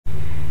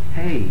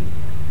Hey,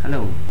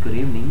 hello, good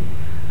evening.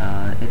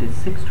 It is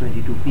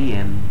 6:22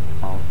 p.m.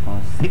 of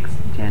 6th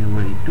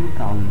January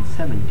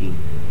 2017,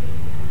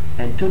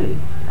 and today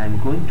I'm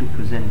going to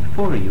present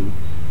for you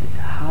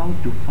how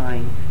to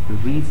find the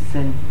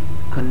recent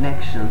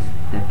connections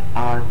that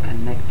are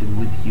connected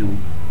with you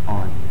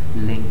on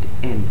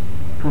LinkedIn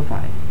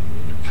profile.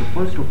 So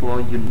first of all,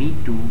 you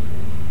need to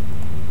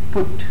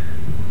put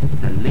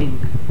the link,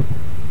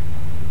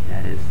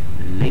 that is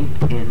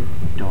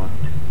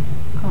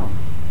linkedin.com,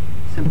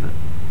 simple,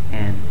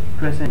 and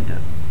press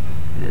enter.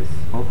 It is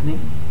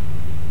opening,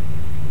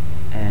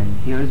 and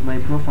here is my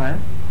profile.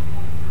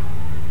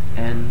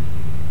 And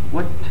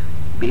what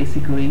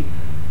basically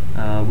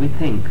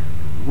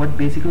what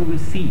basically we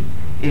see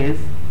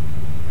is,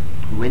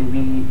 when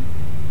we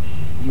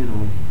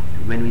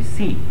when we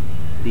see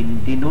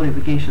the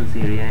notifications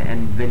area,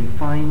 and when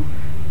find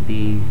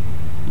the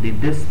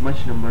this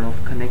much number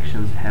of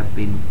connections have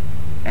been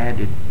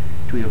added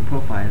to your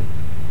profile,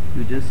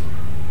 you just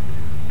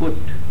put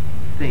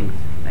things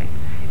like,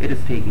 it is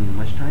taking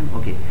much time.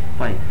 Okay,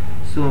 fine.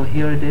 So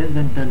here it is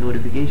at the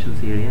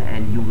notifications area,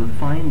 and you will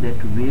find that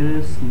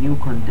various new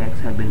contacts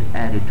have been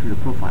added to your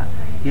profile.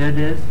 Here it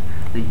is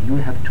that you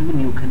have 2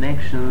 new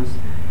connections,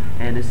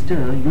 and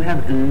still you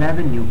have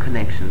 11 new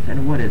connections.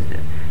 And what is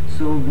that?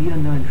 So we are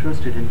now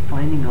interested in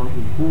finding out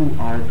who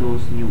are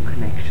those new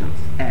connections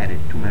added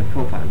to my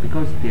profile,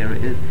 because there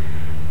is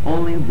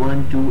only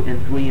 1, 2,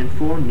 and 3, and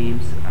 4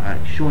 names are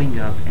showing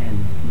up,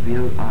 and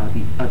where are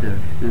the other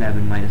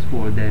 11 minus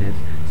 4, that is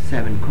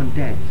 7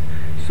 contacts.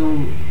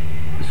 So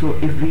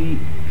if we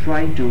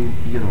try to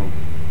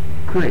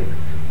click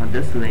on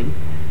this link,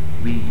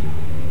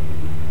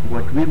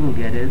 what we will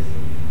get is,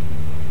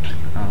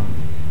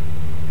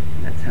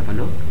 let's have a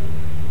look.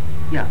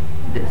 Yeah,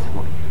 this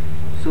one.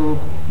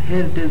 So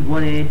here it is,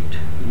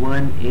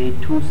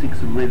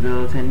 181826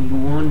 results, and you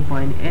won't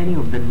find any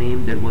of the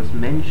name that was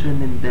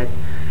mentioned in that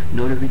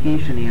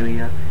notification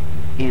area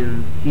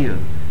in here,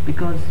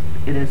 because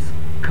it is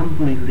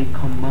completely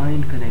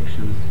combined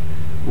connections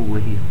over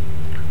here.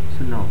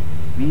 So now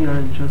we are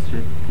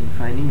interested in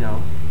finding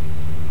out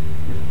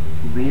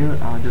where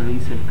are the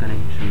recent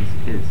connections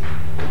is.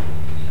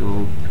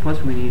 So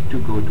first we need to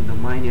go to the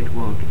My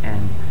Network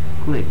and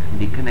click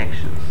the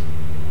connections.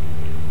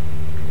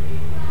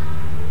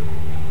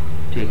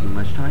 Taking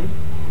much time.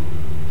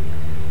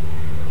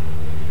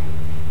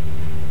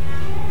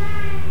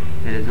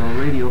 It is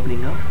already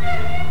opening up.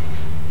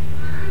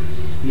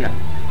 Yeah,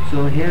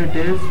 so here it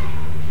is.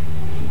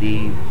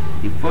 The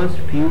first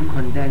few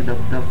contacts, the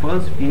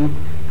first few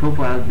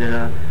profiles that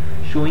are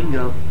showing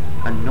up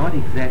are not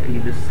exactly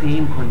the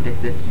same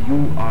contact that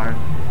you are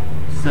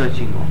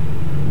searching on.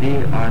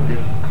 They are the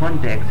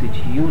contacts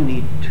which you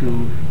need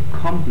to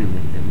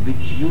compliment them,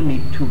 which you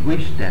need to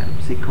wish them,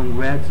 say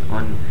congrats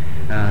on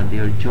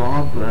their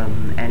job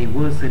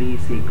anniversary,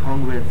 say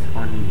congrats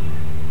on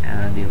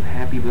their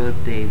happy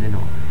birthdays and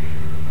all.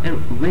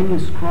 And when you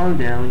scroll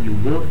down, you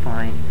will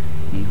find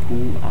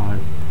who are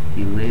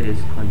the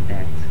latest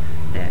contacts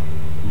that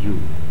you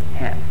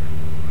have.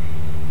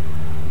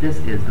 This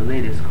is the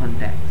latest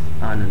contacts: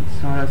 Anand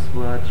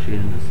Saraswat,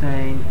 Shirin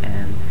Hussain,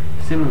 and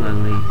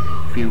similarly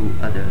few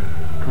other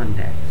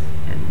contacts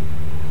and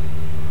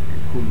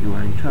whom you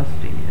are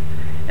interested in.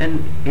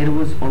 And it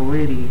was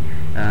already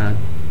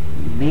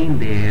named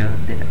there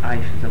that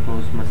Aisha,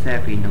 suppose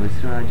Masafi,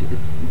 Noisraj.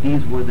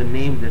 These were the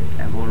names that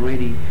I've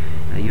already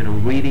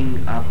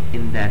reading up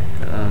in that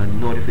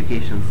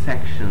notification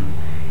section,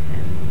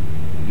 and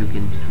you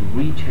can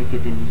recheck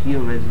it in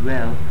here as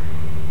well.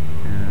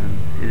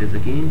 It is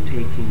again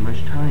taking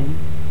much time,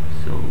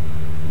 so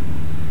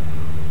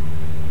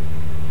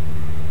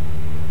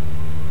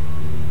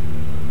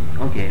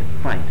okay,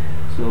 fine.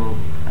 So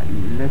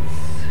let's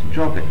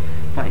drop it.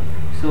 Fine.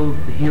 So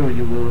here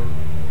you will,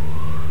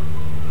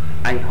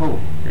 I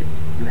hope that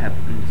you have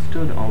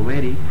understood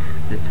already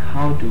that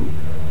how to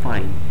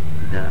find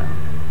the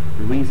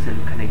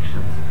recent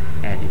connections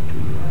added to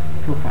your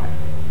profile.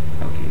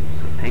 Okay,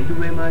 so thank you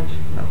very much.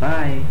 Bye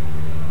bye.